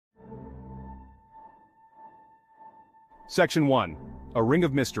Section 1. A Ring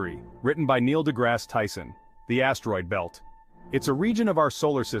of Mystery, written by Neil deGrasse Tyson. The asteroid belt. It's a region of our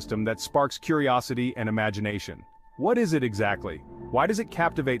solar system that sparks curiosity and imagination. What is it exactly? Why does it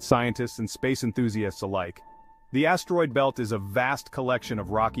captivate scientists and space enthusiasts alike? The asteroid belt is a vast collection of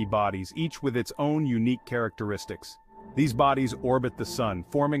rocky bodies, each with its own unique characteristics. These bodies orbit the Sun,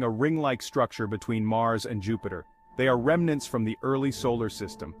 forming a ring-like structure between Mars and Jupiter. They are remnants from the early solar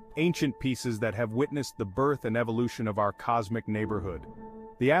system, ancient pieces that have witnessed the birth and evolution of our cosmic neighborhood.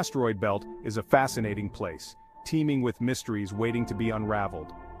 The asteroid belt is a fascinating place, teeming with mysteries waiting to be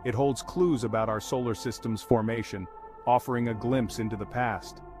unraveled. It holds clues about our solar system's formation, offering a glimpse into the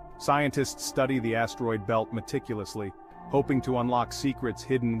past. Scientists study the asteroid belt meticulously, hoping to unlock secrets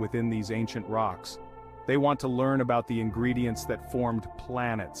hidden within these ancient rocks. They want to learn about the ingredients that formed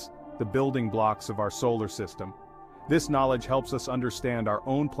planets, the building blocks of our solar system. This knowledge helps us understand our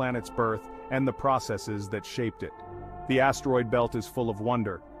own planet's birth and the processes that shaped it. The asteroid belt is full of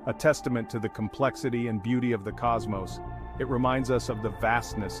wonder, a testament to the complexity and beauty of the cosmos. It reminds us of the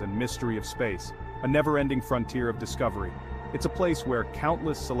vastness and mystery of space, a never-ending frontier of discovery. It's a place where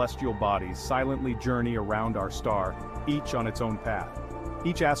countless celestial bodies silently journey around our star, each on its own path.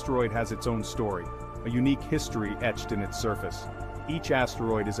 Each asteroid has its own story, a unique history etched in its surface. Each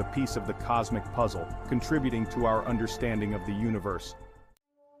asteroid is a piece of the cosmic puzzle, contributing to our understanding of the universe.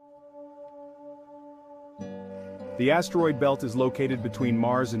 The asteroid belt is located between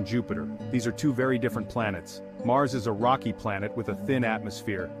Mars and Jupiter. These are two very different planets. Mars is a rocky planet with a thin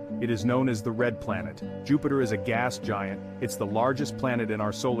atmosphere. It is known as the red planet. Jupiter is a gas giant. It's the largest planet in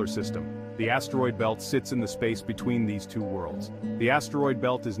our solar system. The asteroid belt sits in the space between these two worlds. The asteroid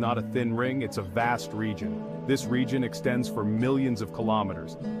belt is not a thin ring, it's a vast region. This region extends for millions of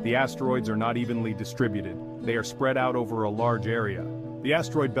kilometers. The asteroids are not evenly distributed. They are spread out over a large area. The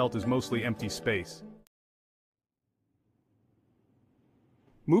asteroid belt is mostly empty space.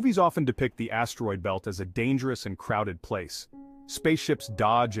 Movies often depict the asteroid belt as a dangerous and crowded place. Spaceships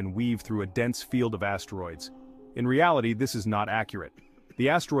dodge and weave through a dense field of asteroids. In reality, this is not accurate. The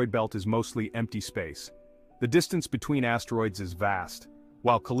asteroid belt is mostly empty space. The distance between asteroids is vast.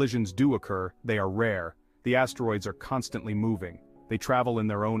 While collisions do occur, they are rare. The asteroids are constantly moving. They travel in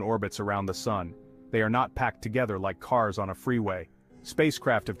their own orbits around the Sun. They are not packed together like cars on a freeway.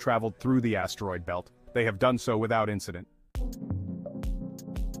 Spacecraft have traveled through the asteroid belt. They have done so without incident.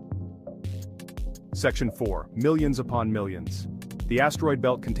 Section 4. Millions upon millions. The asteroid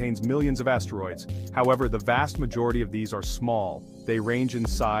belt contains millions of asteroids. However, the vast majority of these are small. They range in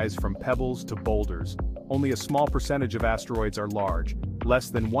size from pebbles to boulders. Only a small percentage of asteroids are large. Less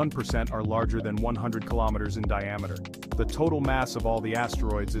than 1% are larger than 100 kilometers in diameter. The total mass of all the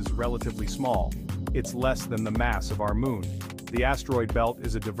asteroids is relatively small. It's less than the mass of our moon. The asteroid belt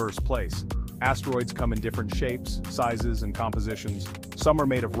is a diverse place. Asteroids come in different shapes, sizes, and compositions. Some are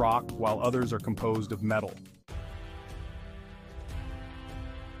made of rock, while others are composed of metal.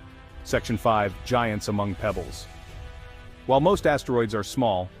 Section 5. Giants among pebbles. While most asteroids are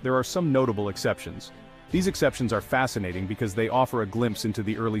small, there are some notable exceptions. These exceptions are fascinating because they offer a glimpse into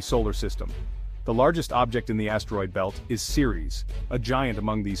the early solar system. The largest object in the asteroid belt is Ceres, a giant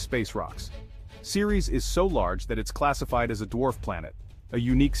among these space rocks. Ceres is so large that it's classified as a dwarf planet, a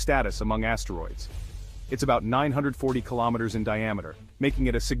unique status among asteroids. It's about 940 kilometers in diameter, making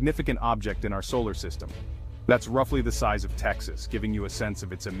it a significant object in our solar system. That's roughly the size of Texas, giving you a sense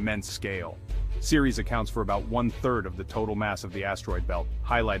of its immense scale. Ceres accounts for about 1/3 of the total mass of the asteroid belt,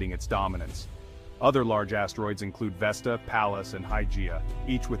 highlighting its dominance. Other large asteroids include Vesta, Pallas, and Hygeia,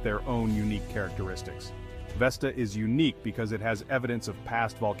 each with their own unique characteristics. Vesta is unique because it has evidence of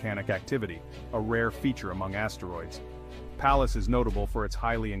past volcanic activity, a rare feature among asteroids. Pallas is notable for its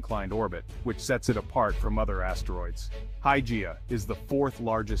highly inclined orbit, which sets it apart from other asteroids. Hygeia is the fourth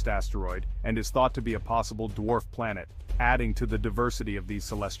largest asteroid and is thought to be a possible dwarf planet, adding to the diversity of these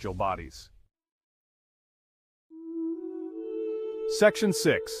celestial bodies. Section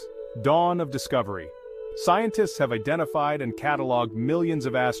 6. Dawn of Discovery. Scientists have identified and cataloged millions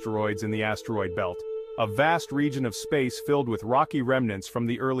of asteroids in the asteroid belt, a vast region of space filled with rocky remnants from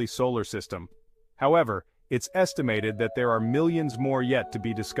the early solar system. However, it's estimated that there are millions more yet to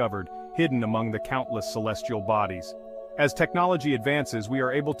be discovered, hidden among the countless celestial bodies. As technology advances, we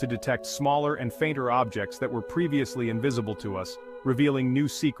are able to detect smaller and fainter objects that were previously invisible to us, revealing new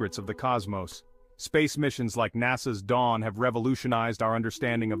secrets of the cosmos. Space missions like NASA's Dawn have revolutionized our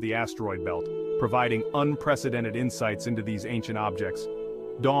understanding of the asteroid belt, providing unprecedented insights into these ancient objects.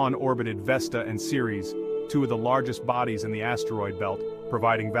 Dawn orbited Vesta and Ceres, two of the largest bodies in the asteroid belt,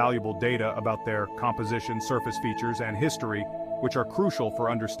 providing valuable data about their composition, surface features, and history, which are crucial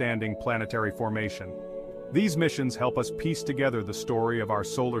for understanding planetary formation. These missions help us piece together the story of our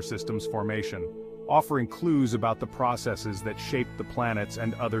solar system's formation, offering clues about the processes that shape the planets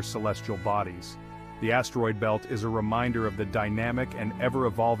and other celestial bodies. The asteroid belt is a reminder of the dynamic and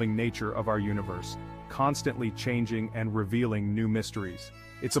ever-evolving nature of our universe, constantly changing and revealing new mysteries.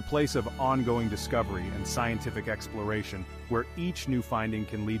 It's a place of ongoing discovery and scientific exploration, where each new finding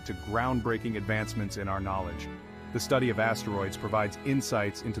can lead to groundbreaking advancements in our knowledge. The study of asteroids provides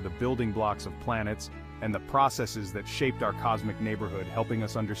insights into the building blocks of planets and the processes that shaped our cosmic neighborhood, helping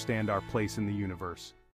us understand our place in the universe.